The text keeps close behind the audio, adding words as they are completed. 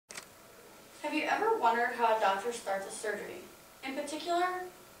Have you ever wondered how a doctor starts a surgery? In particular,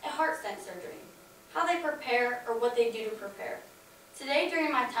 a heart stent surgery. How they prepare or what they do to prepare. Today,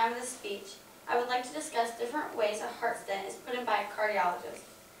 during my time of the speech, I would like to discuss different ways a heart stent is put in by a cardiologist.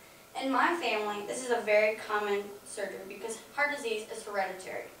 In my family, this is a very common surgery because heart disease is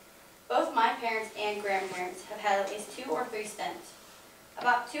hereditary. Both my parents and grandparents have had at least 2 or 3 stents.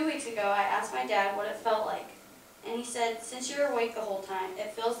 About 2 weeks ago, I asked my dad what it felt like, and he said, "Since you're awake the whole time,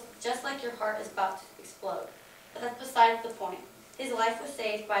 it feels just like your heart is about to explode." But that's besides the point. His life was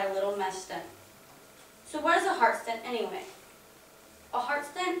saved by a little mesh stent. So what is a heart stent anyway? A heart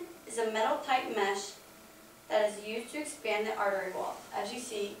stent is a metal-type mesh that is used to expand the artery wall, as you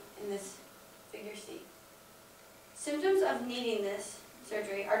see in this figure C. Symptoms of needing this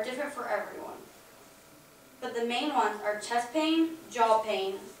surgery are different for everyone, but the main ones are chest pain, jaw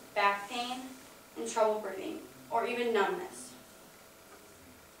pain, back pain, and trouble breathing, or even numbness.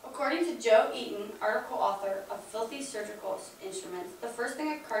 According to Joe Eaton, article author of Filthy Surgical Instruments, the first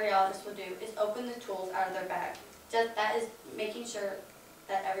thing a cardiologist will do is open the tools out of their bag. That is making sure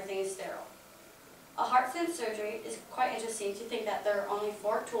that everything is sterile. A heart stent surgery is quite interesting to think that there are only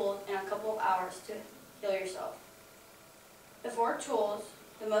 4 tools in a couple of hours to heal yourself. The 4 tools,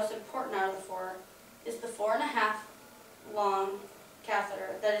 the most important out of the 4, is the 4.5 long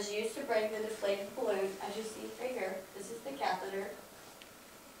catheter that is used to bring the deflated balloon, as you see right here. This is the catheter.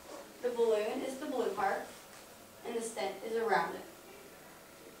 The balloon is the blue part, and the stent is around it.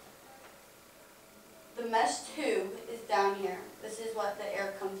 The mesh tube is down here. This is what the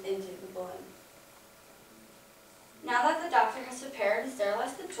air comes into the balloon. Now that the doctor has prepared and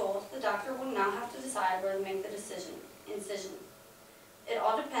sterilized the tools, the doctor will now have to decide where to make the incision. It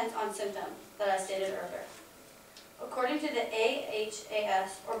all depends on symptoms that I stated earlier. According to the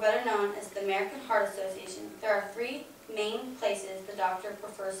AHAS, or better known as the American Heart Association, there are 3 main places the doctor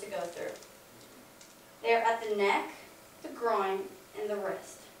prefers to go through. They are at the neck, the groin, and the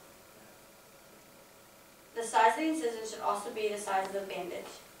wrist. The size of the incision should also be the size of the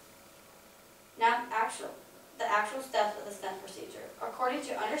bandage. Now, the actual steps of the stent procedure. According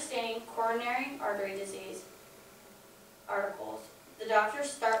to Understanding Coronary Artery Disease articles, the doctors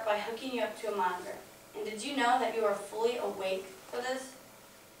start by hooking you up to a monitor. And did you know that you are fully awake for this?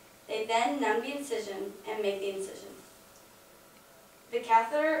 They then numb the incision and make the incision. The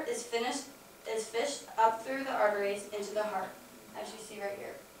catheter is fished up through the arteries into the heart, as you see right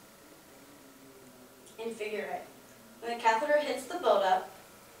here in figure A. When the catheter hits the buildup,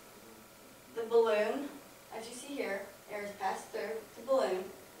 the balloon, as you see here, air is passed through the balloon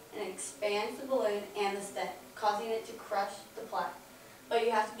and it expands the balloon and the stent, causing it to crush the plaque. But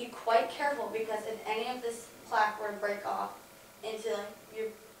you have to be quite careful because if any of this plaque were to break off into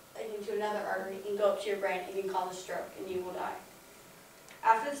another artery and go up to your brain, it can cause a stroke and you will die.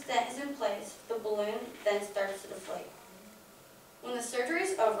 After the stent is in place, the balloon then starts to deflate. When the surgery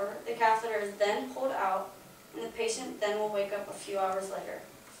is over, the catheter is then pulled out and the patient then will wake up a few hours later.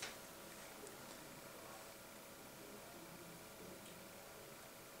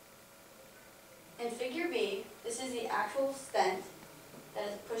 In figure B, this is the actual stent that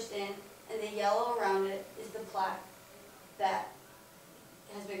is pushed in, and the yellow around it is the plaque that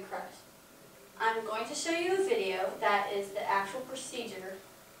has been crushed. I'm going to show you a video that is the actual procedure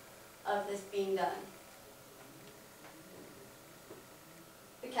of this being done.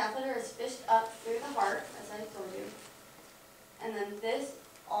 The catheter is fished up through the heart, as I told you, and then this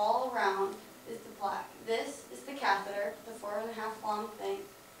all around is the plaque. This is the catheter, the 4.5 long thing,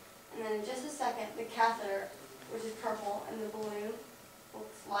 and then in just a second, the catheter, which is purple, and the balloon will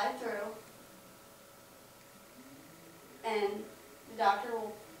slide through, and the doctor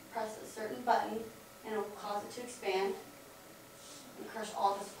will press a certain button and it will cause it to expand and crush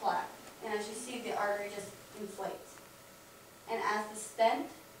all this plaque. And as you see, the artery just inflates. And as the stent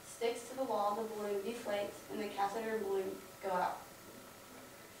sticks to the wall, the balloon deflates and the catheter and balloon go out.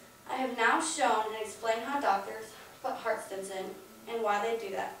 I have now shown and explained how doctors put heart stents in and why they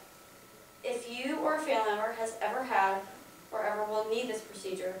do that. If you or a family member has ever had or ever will need this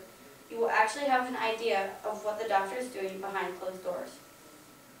procedure, you will actually have an idea of what the doctor is doing behind closed doors.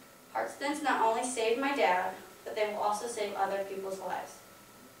 Heart stents not only saved my dad, but they will also save other people's lives.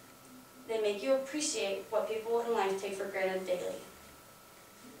 They make you appreciate what people in life take for granted daily.